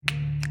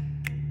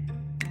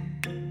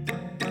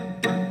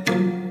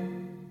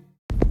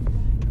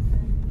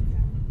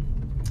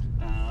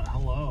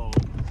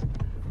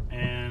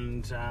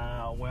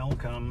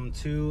welcome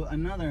to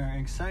another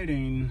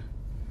exciting,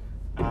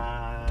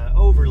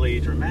 overly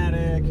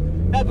dramatic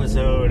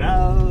episode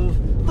of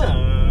the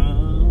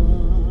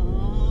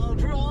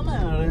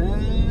Dramatic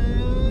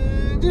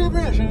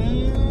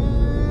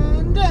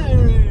Depression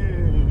Diaries.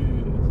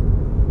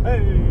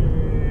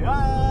 Hey,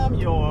 I'm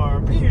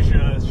your piece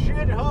of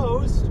shit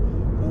host,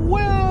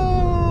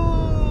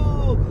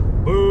 Will.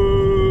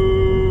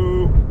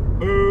 Boo!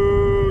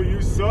 Boo!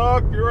 You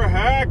suck! You're a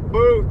hack!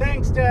 Boo!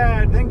 Thanks,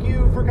 Dad! Thank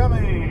you for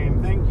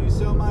coming! Thank you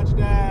so much,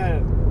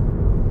 Dad!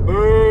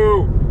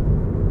 Boo!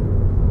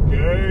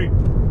 Okay.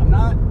 I'm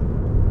not...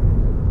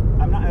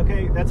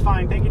 Okay, that's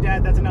fine. Thank you,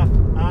 Dad. That's enough.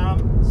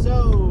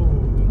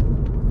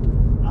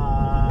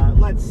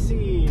 Let's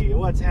see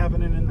what's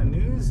happening in the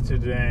news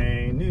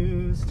today.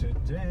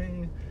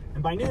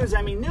 And by news,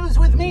 I mean news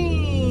with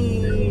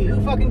me! Who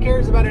fucking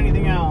cares about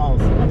anything else?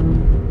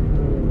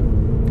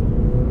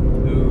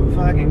 Who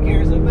fucking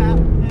cares about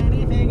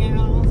anything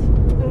else?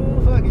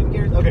 Who fucking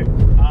cares? Okay,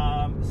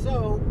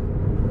 so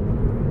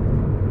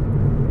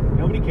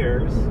nobody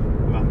cares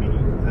about me.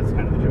 That's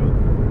kind of the joke.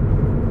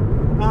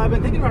 I've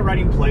been thinking about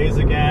writing plays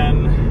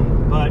again,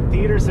 but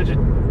theater's such a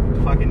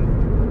fucking,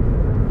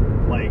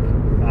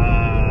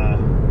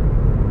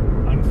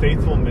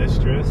 unfaithful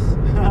mistress.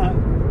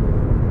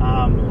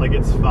 Like,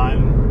 it's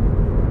fun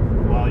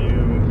while you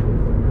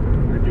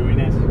are doing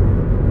it.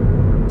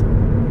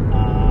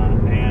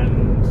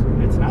 And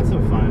it's not so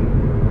fun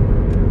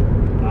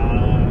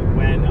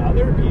when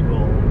other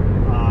people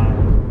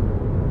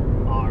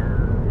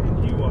are,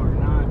 and you are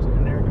not,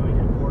 and they're doing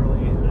it poorly.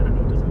 I don't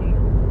know, it doesn't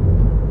matter.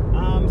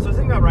 So I was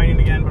thinking about writing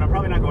again, but I'm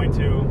probably not going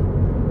to.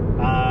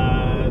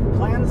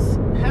 Plans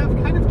have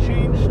kind of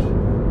changed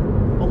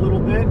a little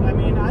bit. I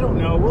mean, I don't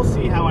know. We'll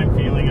see how I'm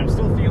feeling. I'm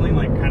still feeling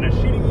like kind of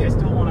shitty.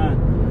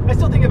 I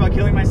still think about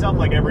killing myself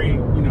like every,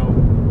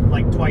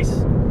 like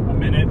twice a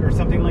minute or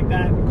something like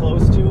that.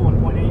 Close to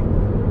 1.8.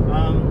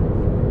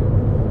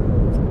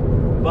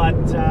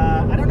 But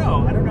I don't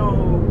know. I don't know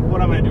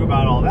what I'm going to do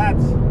about all that.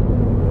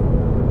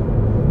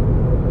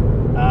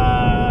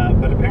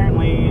 But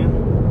apparently,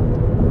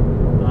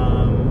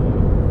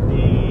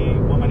 the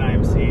woman I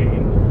am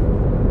seeing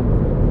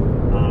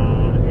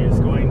is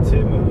going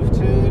to move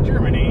to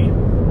Germany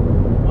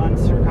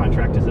once her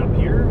contract is up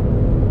here.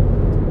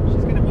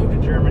 She's going to move to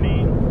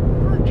Germany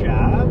for a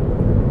job,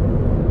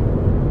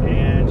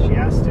 and she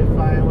asked if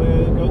I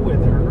would go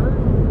with her.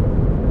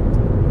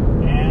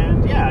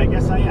 And yeah, I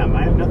guess I am.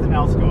 I have nothing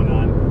else going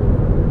on.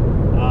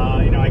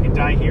 I can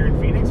die here in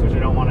Phoenix, which I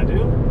don't want to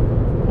do,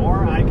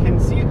 or I can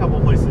see a couple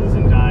places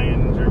and die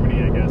in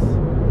Germany, I guess.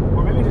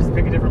 Or maybe just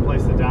pick a different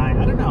place to die.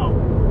 I don't know.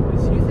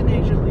 Is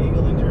euthanasia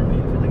legal in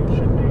Germany? I feel like it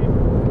should be.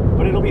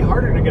 But it'll be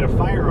harder to get a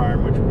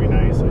firearm, which would be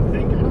nice, I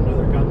think. I don't know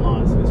their gun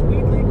laws. Is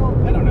weed legal?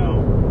 I don't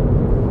know.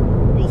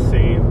 We'll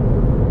see.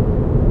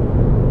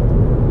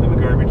 I'm a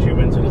garbage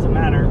human, so it doesn't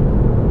matter.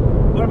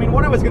 But I mean,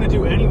 what I was going to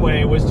do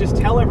anyway was just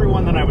tell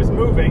everyone that I was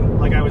moving.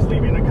 Like, I was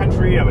leaving the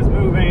country, I was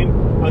moving.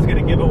 I was going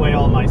to give away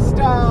all my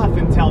stuff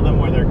and tell them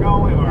where they're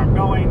going, where I'm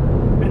going.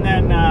 And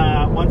then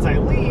once I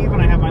leave and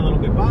I have my little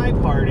goodbye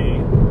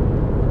party,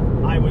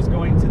 I was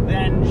going to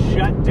then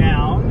shut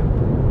down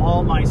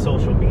all my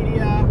social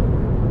media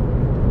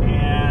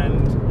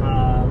and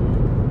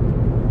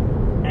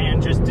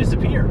just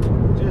disappear.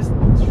 Just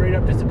straight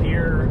up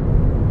disappear.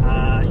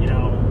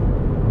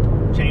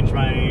 Change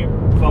my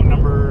phone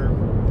number.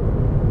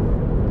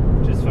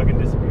 Just fucking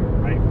disappear,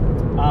 right?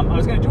 I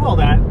was going to do all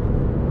that,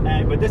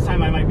 but this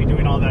time I might be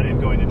doing all that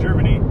and going to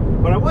Germany.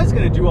 But I was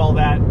going to do all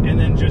that and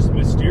then just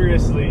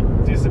mysteriously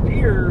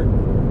disappear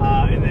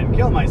and then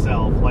kill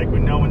myself. Like,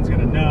 when no one's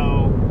going to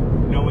know.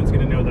 No one's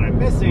going to know that I'm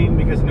missing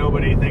because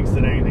nobody thinks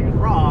that anything is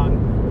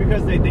wrong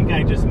because they think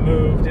I just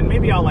moved. And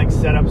maybe I'll,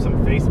 set up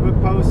some Facebook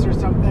posts or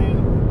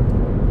something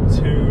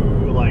to,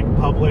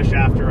 publish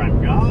after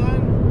I'm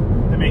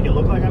gone to make it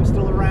look like I'm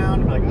still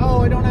around. Like,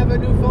 oh, I don't have a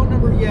new phone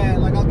number yet.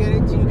 I'll get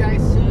it to you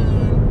guys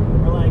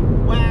soon. Or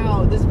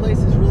wow, this place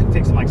is really...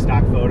 Take some,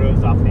 stock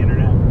photos off the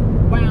internet.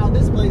 Wow,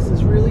 this place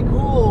is really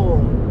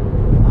cool.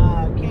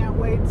 Can't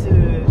wait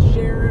to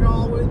share it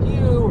all with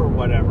you, or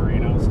whatever,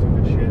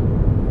 stupid shit.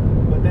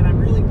 But then I'm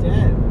really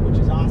dead, which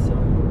is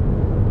awesome.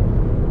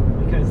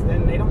 Because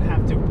then they don't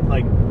have to,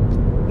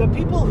 the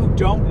people who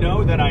don't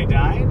know that I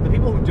died, the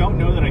people who don't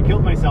know that I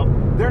killed myself,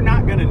 they're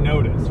not going to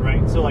notice,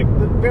 right? So,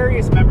 the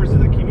various members of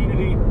the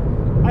community,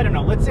 I don't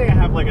know, let's say I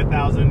have,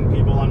 1,000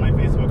 people on my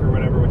Facebook or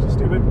whatever, which is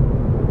stupid.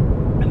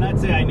 And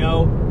let's say I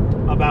know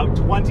about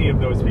 20 of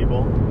those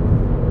people.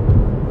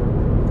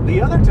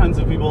 The other tons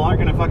of people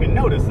aren't going to fucking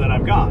notice that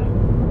I'm gone.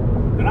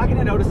 They're not going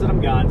to notice that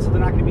I'm gone, so they're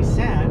not going to be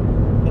sad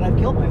that I've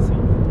killed myself,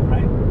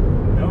 right?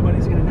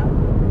 Nobody's going to know.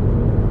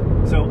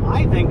 So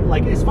I think,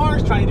 as far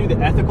as trying to do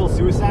the ethical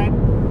suicide,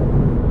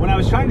 when I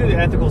was trying to do the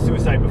ethical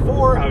suicide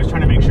before, I was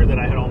trying to make sure that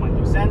I had all my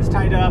loose ends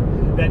tied up,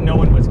 that no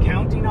one was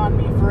counting on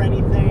me for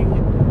anything,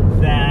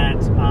 that,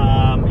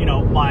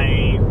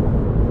 my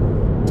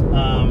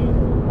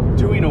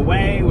doing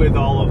away with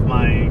all of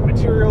my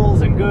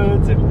materials and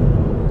goods and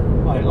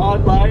my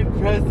online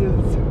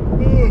presence.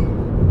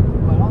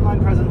 my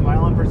online presence, my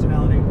online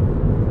personality.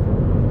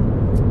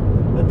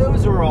 But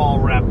those are all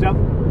wrapped up.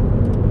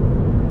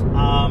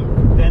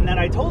 And then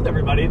I told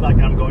everybody, like,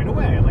 I'm going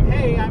away. I'm like,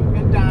 hey, I'm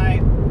going to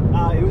die.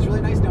 It was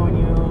really nice knowing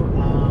you.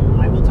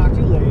 I will talk to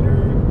you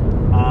later.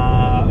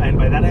 And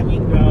by that I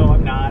mean, no,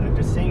 I'm not. I'm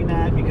just saying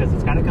that because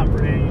it's kind of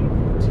comforting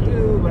to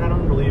you, but I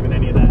don't believe in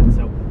any of that.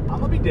 So I'm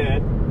going to be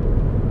dead.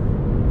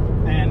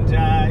 And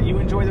you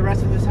enjoy the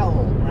rest of this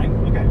hellhole, right?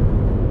 Okay.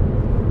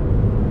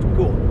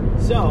 Cool.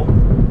 So,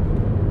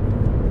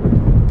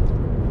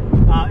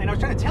 and I was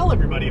trying to tell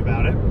everybody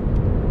about it.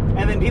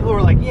 And then people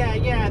were like,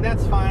 yeah,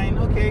 that's fine.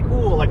 Okay,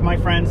 cool. Like my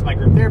friends, my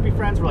group therapy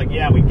friends were like,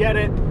 yeah, we get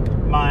it.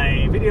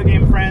 My video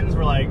game friends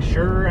were like,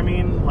 sure, I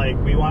mean, like,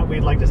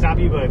 we'd like to stop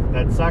you, but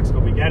that sucks,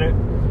 but we get it.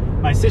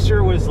 My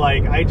sister was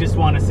like, I just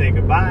want to say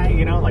goodbye,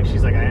 you know? Like,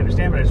 she's like, I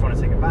understand, but I just want to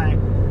say goodbye.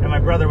 And my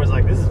brother was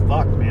like, this is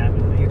fucked, man.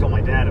 And he told my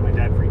dad, and my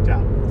dad freaked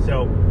out.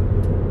 So,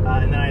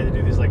 and then I had to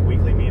do these, like,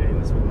 weekly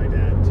meetings with my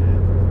dad to,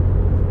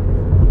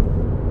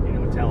 you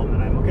know, tell him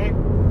that I'm okay.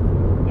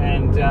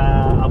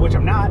 And, which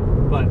I'm not,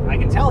 but I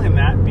can tell him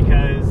that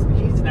because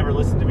he's never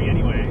listened to me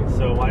anyway,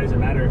 so why does it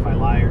matter if I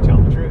lie or tell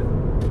the truth?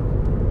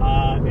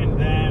 And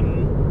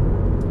then,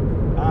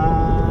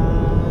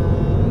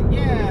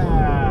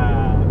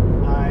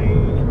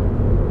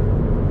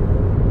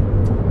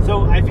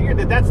 so I figured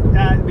that's,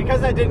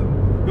 because that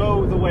didn't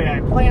go the way I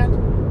planned,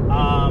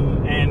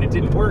 and it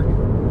didn't work,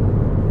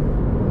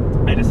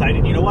 I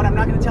decided, you know what, I'm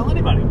not going to tell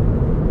anybody.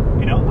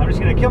 You know, I'm just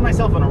going to kill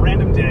myself on a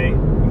random day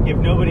and give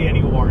nobody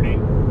any warning,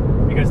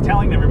 because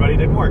telling everybody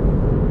didn't work.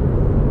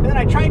 And then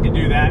I tried to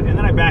do that, and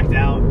then I backed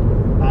out.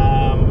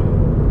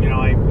 You know,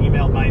 I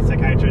emailed my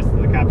psychiatrist,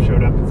 and the cop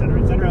showed up,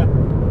 etc., etc.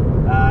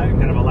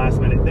 Kind of a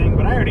last-minute thing,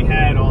 but I already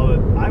had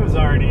I was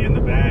already in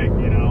the bag,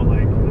 you know,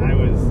 like, I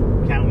was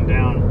counting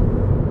down.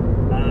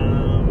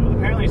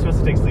 Apparently you're supposed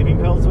to take sleeping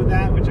pills with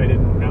that, which I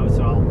didn't know,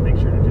 so I'll make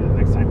sure to do that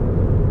next time.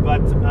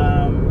 But,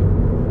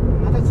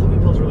 not that sleeping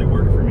pills really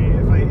work for me.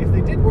 If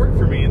they did work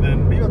for me,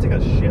 then maybe I'll take a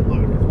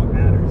shitload, because what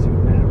matters?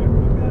 What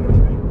matters,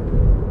 right?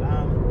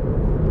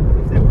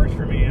 If they worked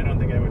for me, I don't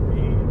think I would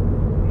be, you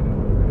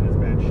know, in as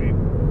bad shape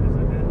as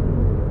I'm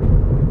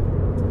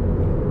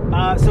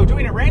in. So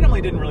doing it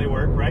randomly didn't really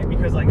work, right?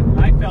 Because, like,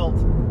 I felt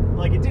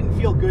like it didn't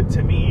feel good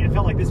to me. It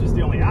felt like this was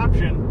the only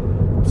option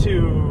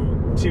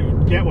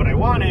to get what I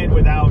wanted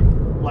without,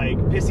 like,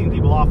 pissing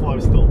people off while I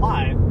was still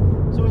alive.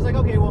 So I was like,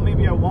 okay, well,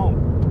 maybe I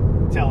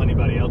won't tell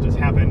anybody. It'll just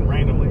happen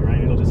randomly,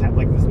 right? It'll just happen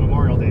like this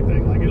Memorial Day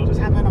thing. Like, it'll just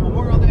happen on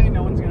Memorial Day.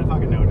 No one's gonna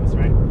fucking notice,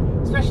 right?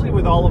 Especially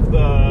with all of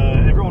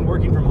everyone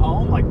working from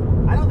home. Like,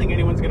 I don't think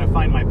anyone's gonna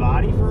find my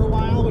body for a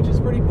while, which is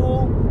pretty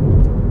cool.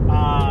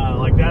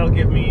 Like, that'll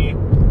give me,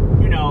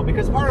 you know,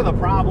 because part of the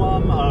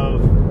problem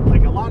of,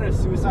 like, a lot of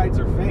suicides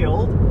are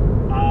failed.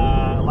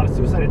 A lot of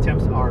suicide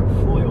attempts are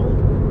foiled.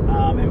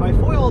 And by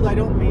foiled, I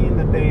don't mean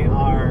that they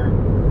are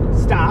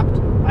stopped.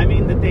 I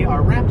mean that they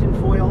are wrapped in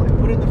foil and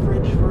put in the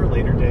fridge for a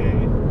later day.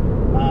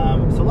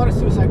 So a lot of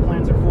suicide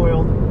plans are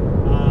foiled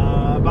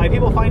by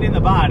people finding the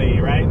body,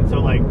 right? So,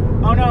 like,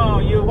 oh no,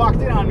 you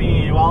walked in on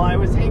me while I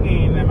was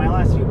hanging in my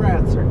last few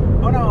breaths, or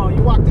oh no,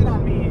 you walked in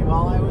on me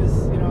while I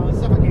was, you know,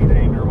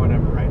 suffocating, or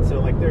whatever, right? So,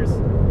 like, there's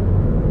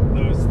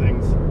those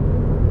things.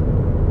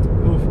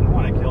 Oof, I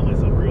want to kill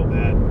myself real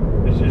bad.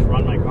 I should just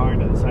run my car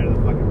into the side of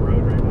the fucking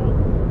road right now.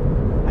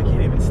 I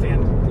can't even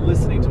stand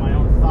listening to my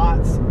own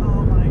thoughts.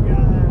 Oh my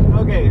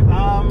god. Okay,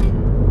 I'm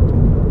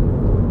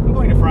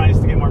going to Fry's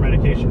to get more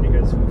medication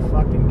because who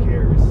fucking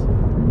cares?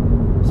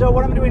 So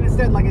what I'm doing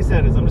instead, like I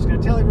said, is I'm just going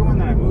to tell everyone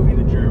that I'm moving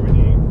to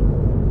Germany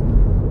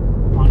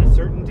on a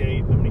certain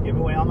date. I'm going to give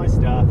away all my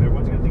stuff.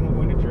 Everyone's going to think I'm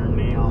going to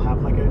Germany. I'll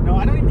have like no,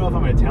 I don't even know if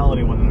I'm going to tell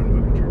anyone that I'm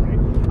going to move to Germany.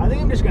 I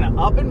think I'm just going to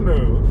up and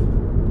move,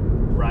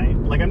 right?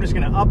 Like, I'm just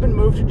going to up and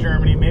move to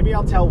Germany. Maybe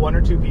I'll tell one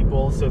or two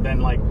people, so then,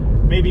 like,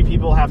 maybe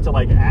people have to,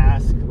 like,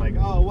 ask, like,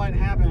 oh, what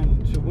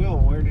happened to Will?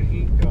 Where did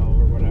he go?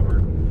 Or whatever.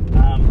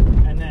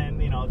 And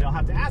then, you know, they'll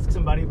have to ask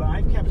somebody, but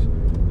I've kept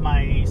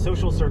my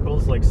social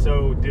circles, like,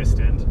 so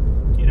distant,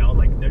 you know,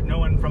 like, no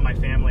one from my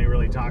family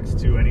really talks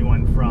to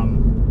anyone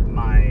from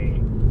my,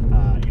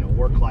 you know,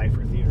 work life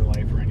or theater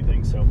life or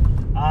anything. So,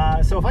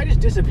 so if I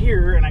just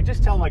disappear and I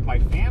just tell, like, my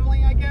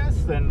family, I guess,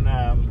 then,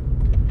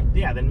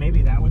 yeah, then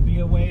maybe that would be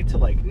a way to,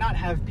 like, not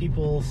have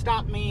people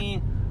stop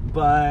me,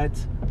 but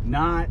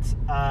not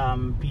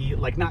be,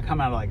 like, not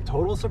come out of, like,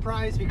 total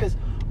surprise. Because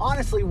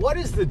honestly, what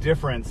is the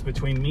difference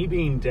between me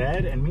being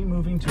dead and me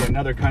moving to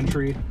another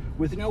country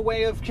with no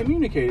way of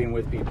communicating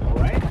with people,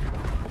 right?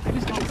 I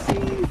just don't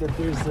see that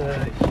there's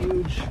a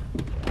huge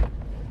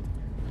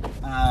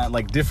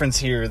like, difference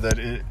here that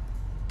it...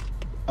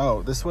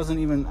 Oh, this wasn't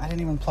even... I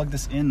didn't even plug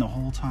this in the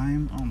whole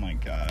time. Oh my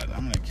god,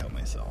 I'm gonna kill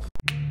myself.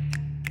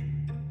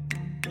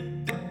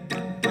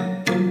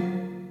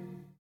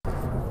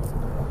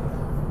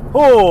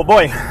 Oh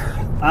boy,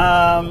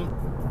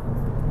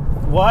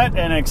 what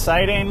an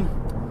exciting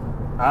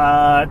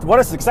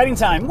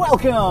time.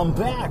 Welcome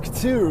back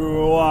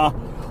to,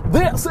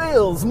 this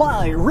is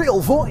my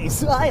real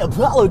voice, I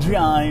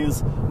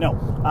apologize. No,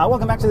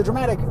 welcome back to the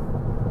Dramatic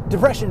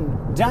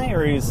Depression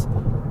Diaries.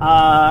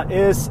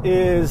 This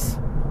is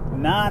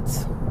not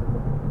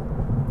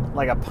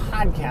like a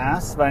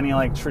podcast by any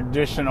like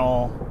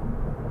traditional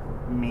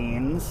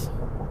means.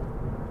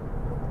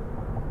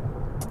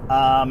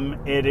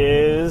 It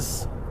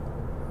is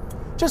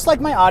just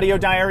like my audio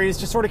diaries,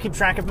 just sort of keep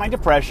track of my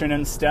depression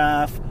and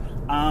stuff.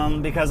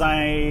 Because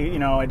I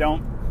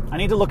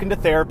need to look into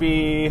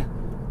therapy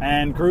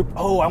and group.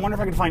 Oh, I wonder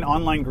if I can find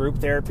online group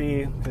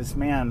therapy, because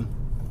man,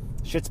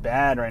 shit's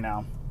bad right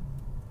now.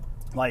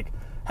 Like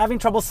having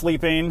trouble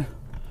sleeping.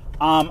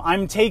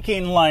 I'm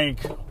taking like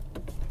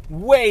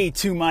way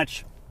too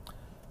much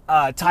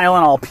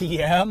Tylenol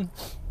PM.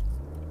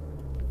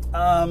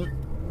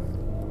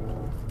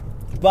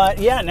 But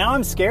yeah, now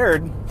I'm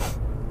scared.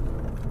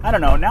 I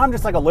don't know. Now I'm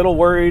just like a little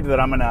worried that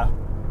I'm gonna.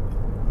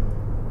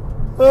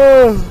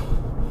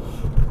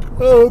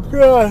 Oh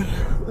God.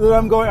 That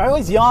I'm going. I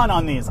always yawn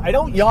on these. I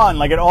don't yawn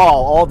like at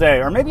all day,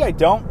 or maybe I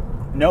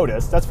don't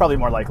notice. That's probably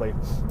more likely.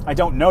 I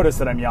don't notice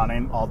that I'm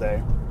yawning all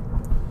day.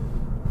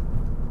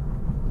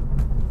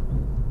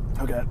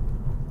 Okay.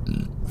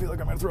 I feel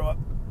like I'm gonna throw up.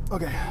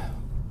 Okay.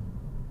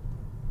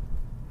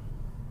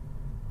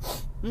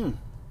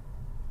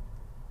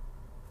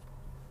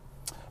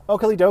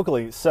 Oakley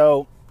dokley.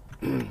 So,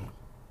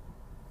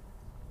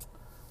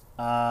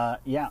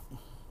 yeah.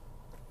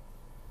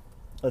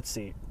 Let's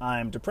see.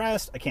 I'm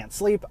depressed. I can't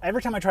sleep.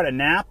 Every time I try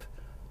to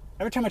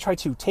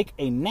take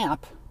a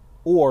nap,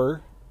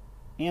 or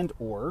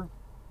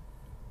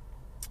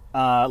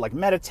like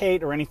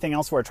meditate or anything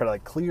else where I try to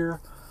like clear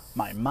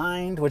my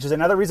mind, which is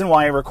another reason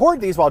why I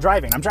record these while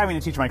driving. I'm driving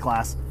to teach my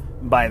class,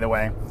 by the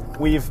way.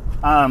 We've,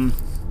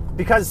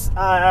 because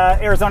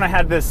Arizona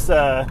had this,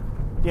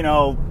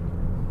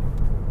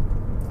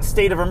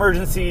 state of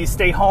emergency,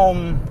 stay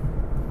home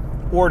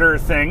order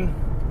thing.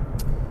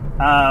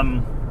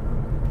 I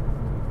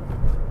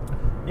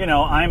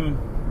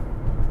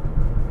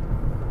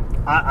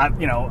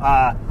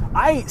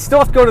still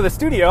have to go to the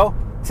studio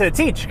to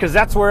teach, because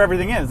that's where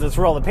everything is. That's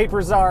where all the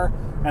papers are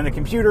and the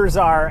computers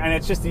are, and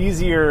it's just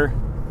easier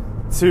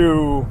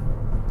to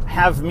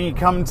have me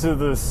come to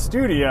the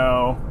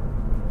studio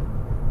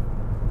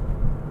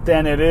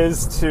than it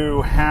is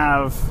to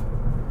have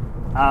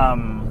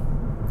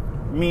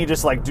me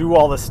just like do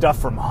all the stuff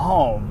from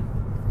home.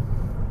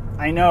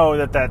 I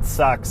know that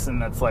sucks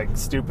and that's like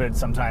stupid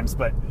sometimes,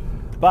 but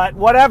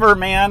whatever,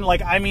 man.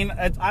 Like, I mean,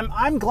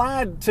 I'm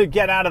glad to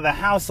get out of the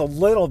house a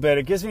little bit.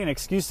 It gives me an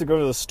excuse to go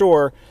to the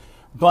store,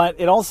 but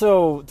it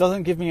also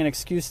doesn't give me an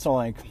excuse to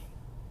like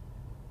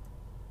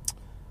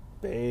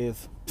bathe,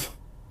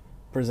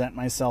 present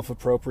myself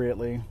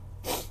appropriately.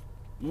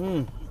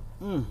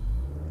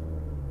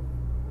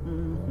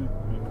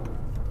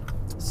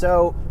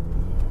 So,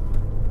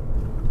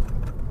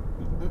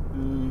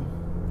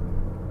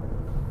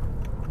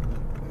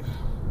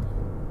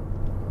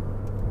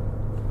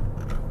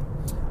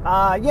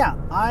 yeah,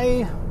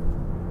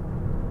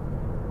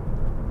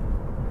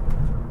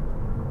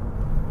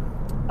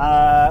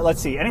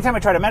 let's see. Anytime I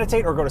try to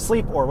meditate or go to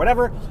sleep or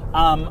whatever,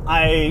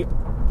 I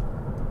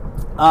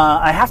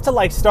have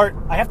to start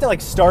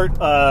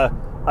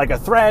like a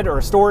thread or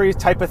a story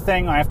type of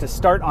thing. I have to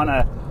start on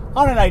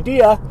an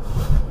idea.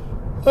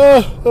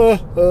 I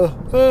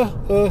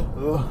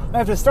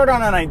have to start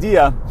on an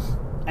idea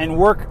and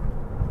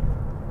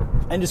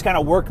just kind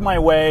of work my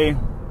way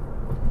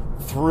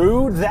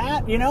through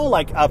that,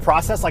 like a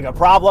process, like a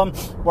problem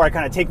where I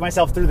kind of take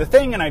myself through the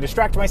thing and I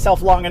distract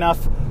myself long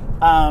enough,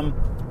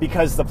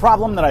 because the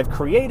problem that I've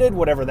created,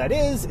 whatever that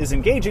is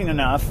engaging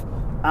enough.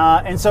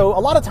 And so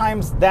a lot of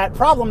times that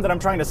problem that I'm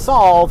trying to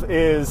solve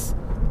is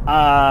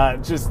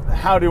just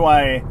how do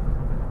I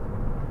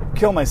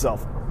kill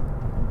myself?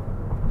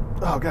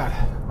 Oh, God.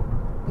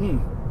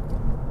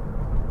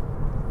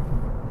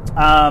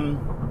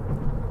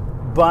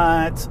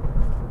 But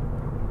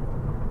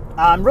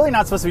I'm really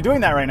not supposed to be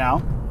doing that right now,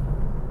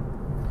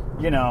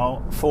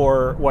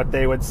 for what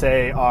they would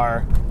say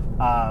are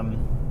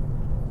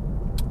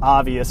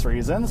obvious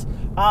reasons.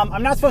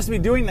 I'm not supposed to be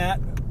doing that,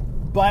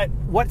 but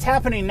what's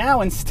happening now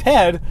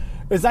instead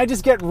is I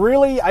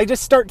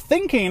start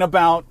thinking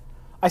about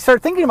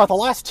the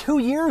last 2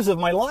 years of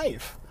my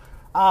life,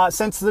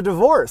 since the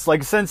divorce,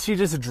 like since she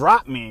just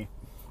dropped me,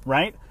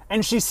 right?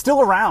 And she's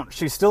still around.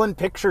 She's still in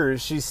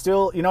pictures. She's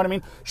still, you know what I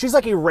mean? She's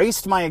like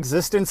erased my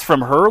existence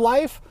from her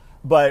life,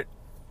 but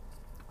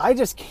I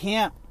just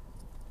can't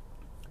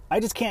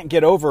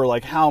get over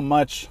like how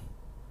much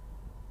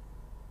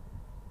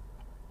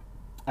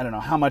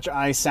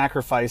I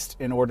sacrificed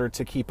in order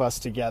to keep us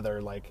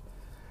together. Like,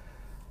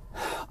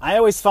 I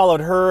always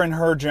followed her and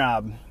her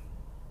job.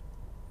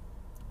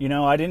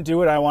 I didn't do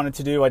what I wanted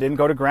to do. I didn't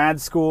go to grad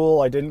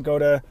school. I didn't go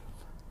to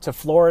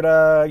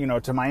Florida,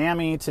 to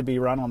Miami to be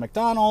Ronald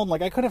McDonald.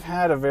 Like, I could have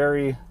had a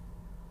very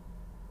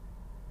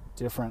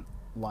different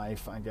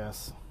life, I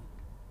guess.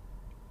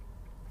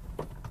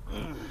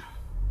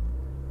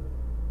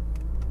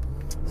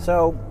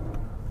 So,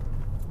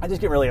 I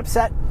just get really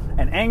upset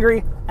and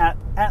angry at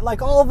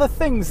like all the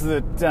things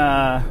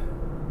that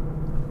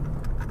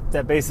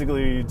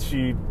basically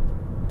she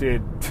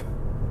did.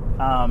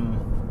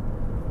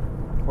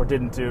 or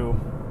didn't do.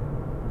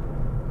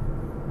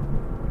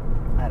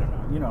 I don't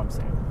know. You know what I'm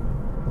saying.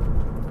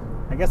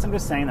 I guess I'm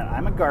just saying that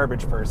I'm a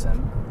garbage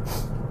person.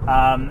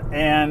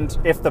 And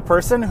if the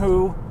person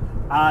who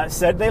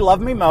said they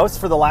love me most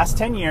for the last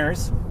 10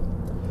 years,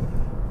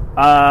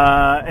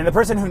 and the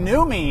person who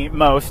knew me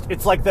most,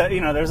 it's like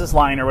there's this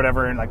line or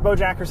whatever in like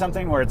BoJack or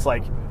something where it's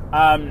like,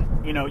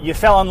 you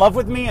fell in love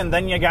with me and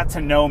then you got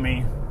to know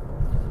me,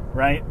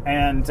 right?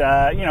 And,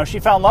 she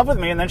fell in love with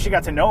me and then she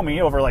got to know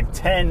me over like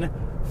 10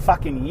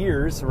 fucking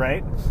years,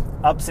 right?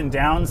 Ups and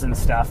downs and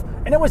stuff.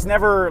 And it was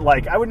never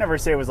like, I would never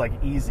say it was like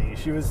easy.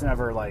 She was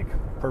never like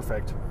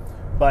perfect.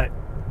 But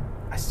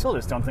I still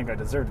just don't think I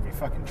deserve to be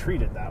fucking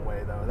treated that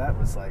way, though. That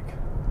was like,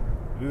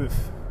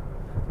 oof.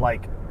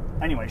 Like,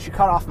 anyway, she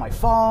cut off my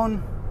phone.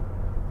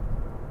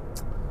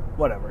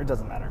 Whatever, it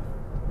doesn't matter.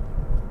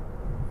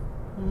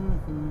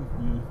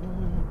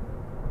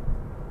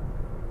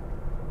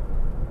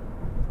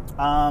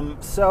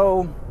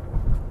 So,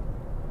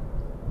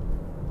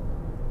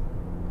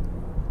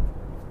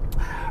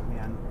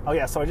 man. Oh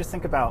yeah, so I just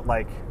think about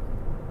like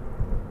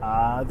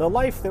the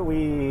life that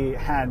we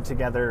had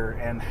together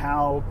and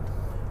how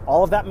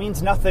all of that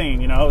means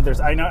nothing.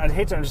 I'd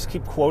hate to just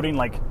keep quoting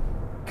like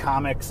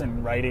comics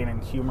and writing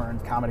and humor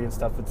and comedy and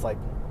stuff. It's like,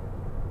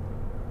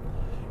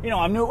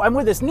 I'm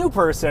with this new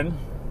person,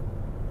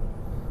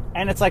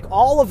 and it's like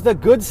all of the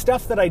good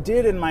stuff that I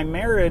did in my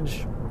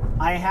marriage,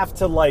 I have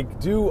to like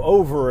do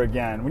over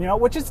again,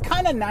 which is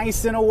kind of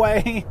nice in a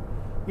way,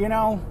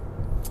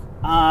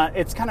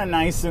 it's kind of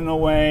nice in the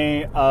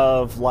way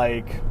of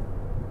like,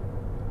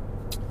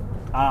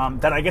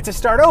 that I get to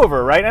start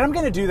over, right? And I'm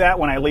going to do that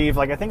when I leave.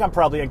 Like, I think I'm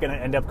probably going to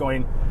end up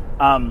going,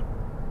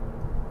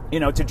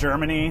 to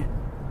Germany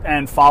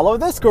and follow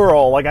this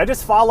girl. Like, I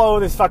just follow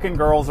these fucking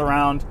girls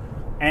around,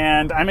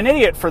 and I'm an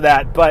idiot for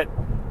that. But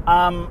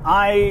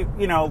I,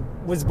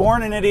 was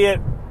born an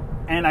idiot,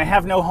 and I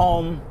have no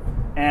home,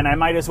 and I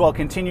might as well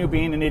continue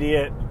being an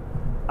idiot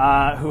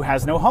who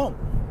has no home.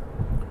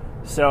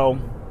 So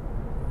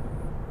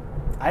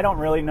I don't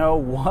really know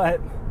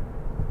what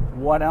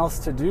else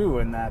to do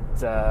in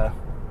that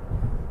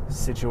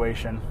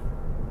situation.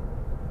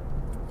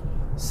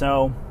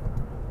 So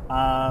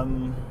I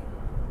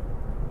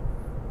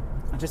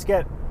just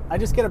get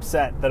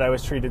upset that I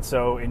was treated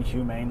so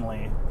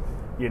inhumanely,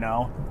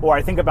 or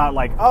I think about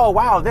like, oh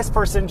wow, this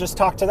person just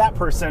talked to that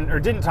person or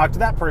didn't talk to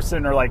that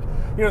person, or like,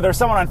 there's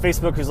someone on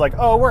Facebook who's like,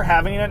 oh, we're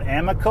having an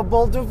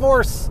amicable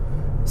divorce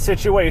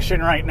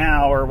situation right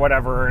now or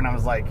whatever, and I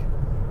was like,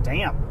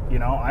 damn,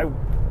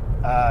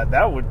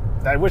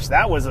 I wish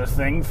that was a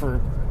thing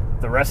for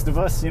the rest of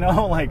us,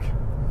 like,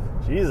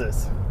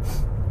 Jesus.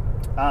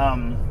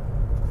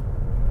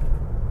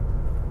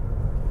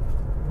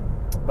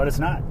 But it's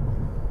not.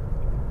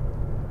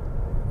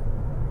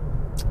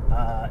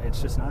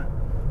 It's just not.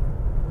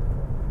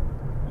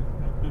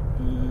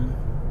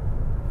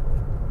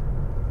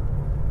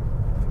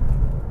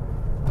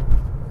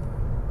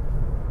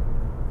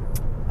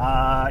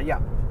 Yeah.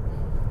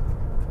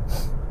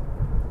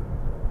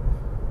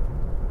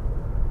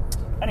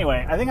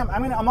 Anyway, I think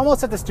I'm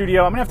almost at the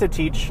studio. I'm gonna have to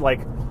teach like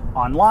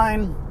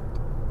online.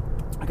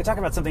 I could talk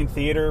about something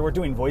theater. We're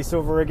doing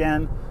voiceover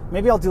again.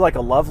 Maybe I'll do like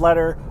a love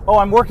letter. Oh,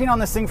 I'm working on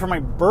this thing for my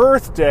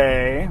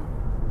birthday.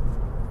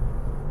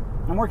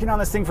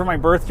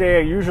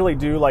 I usually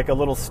do like a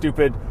little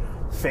stupid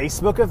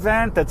Facebook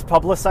event that's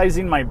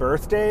publicizing my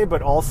birthday,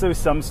 but also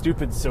some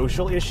stupid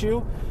social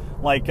issue.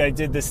 Like I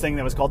did this thing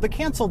that was called the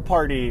canceled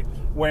party,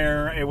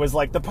 where it was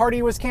like the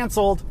party was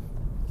canceled.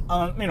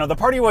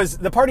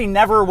 The party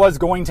never was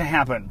going to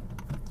happen,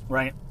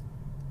 right?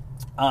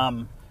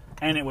 And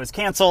it was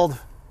canceled.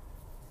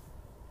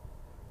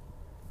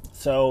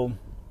 So,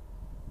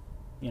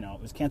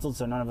 it was canceled,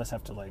 so none of us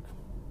have to like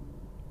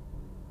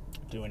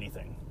do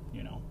anything,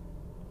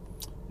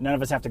 None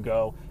of us have to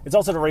go. It's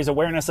also to raise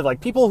awareness of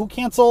like people who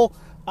cancel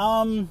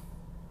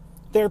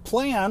their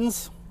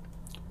plans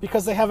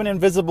because they have an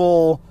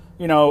invisible,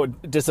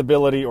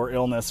 disability or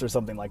illness or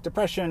something like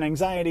depression,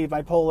 anxiety,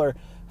 bipolar,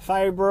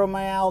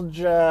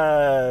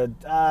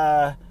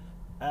 fibromyalgia,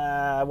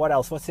 what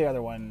else? What's the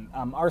other one?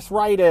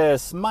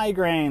 Arthritis,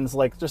 migraines,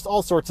 like just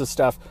all sorts of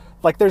stuff.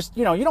 Like there's,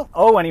 you don't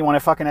owe anyone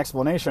a fucking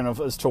explanation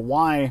as to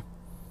why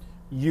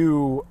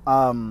you,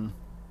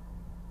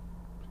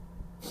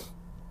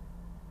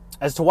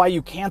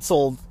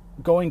 canceled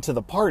going to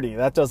the party.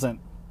 That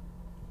doesn't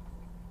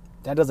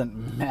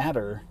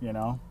matter,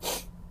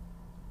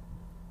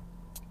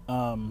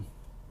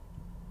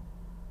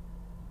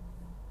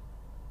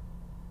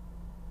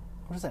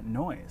 What is that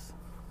noise?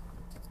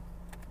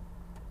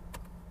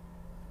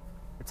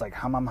 It's like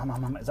hum, hum, hum,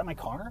 hum, hum. Is that my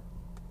car?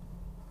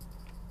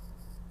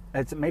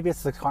 Maybe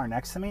it's the car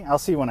next to me. I'll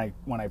see when I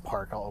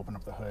park. I'll open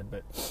up the hood.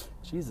 But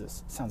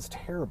Jesus, it sounds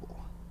terrible.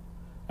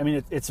 I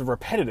mean, it's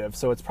repetitive,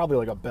 so it's probably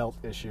like a belt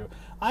issue.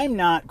 I'm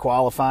not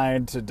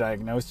qualified to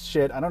diagnose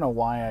shit. I don't know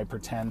why I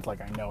pretend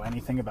like I know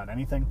anything about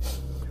anything.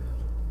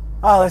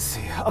 Let's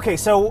see. Okay,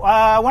 so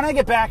when I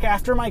get back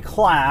after my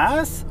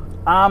class,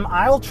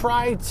 I'll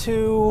try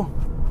to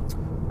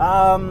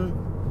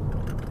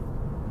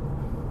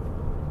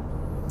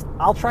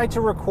I'll try to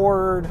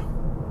record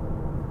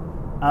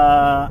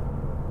a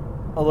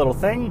little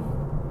thing.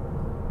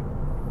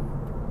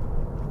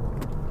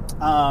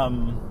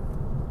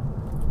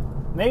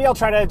 Maybe I'll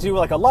try to do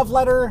like a love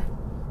letter,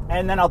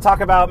 and then I'll talk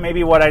about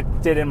maybe what I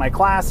did in my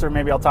class, or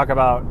maybe I'll talk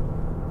about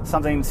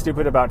something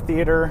stupid about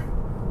theater,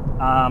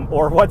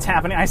 or what's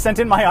happening. I sent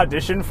in my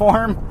audition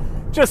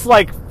form just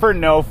like for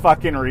no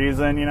fucking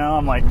reason, you know.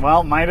 I'm like,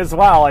 well, might as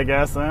well, I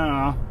guess. I don't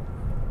know.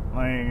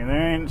 Like,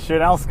 there ain't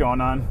shit else going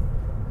on.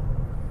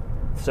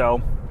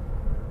 So,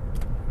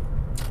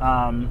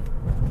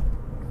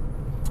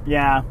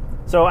 yeah.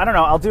 So, I don't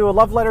know. I'll do a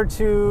love letter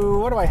to,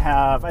 what do I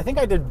have? I think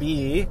I did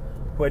B.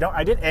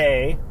 I did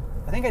A.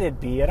 I think I did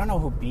B. I don't know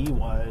who B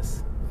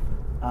was.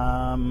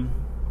 I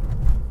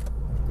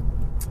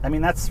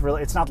mean, that's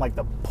really, it's not like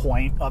the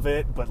point of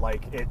it, but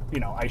like it, you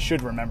know, I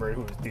should remember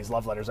who these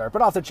love letters are,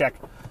 but I'll have to check.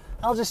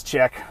 I'll just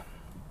check.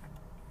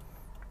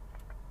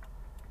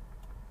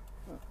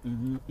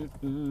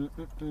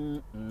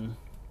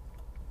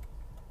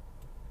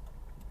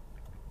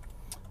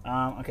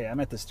 Okay, I'm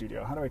at the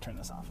studio. How do I turn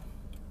this off?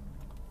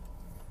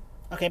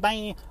 Okay,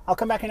 bye. I'll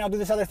come back and I'll do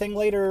this other thing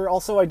later.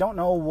 Also, I don't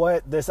know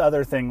what this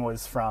other thing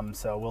was from,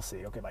 so we'll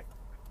see. Okay, bye.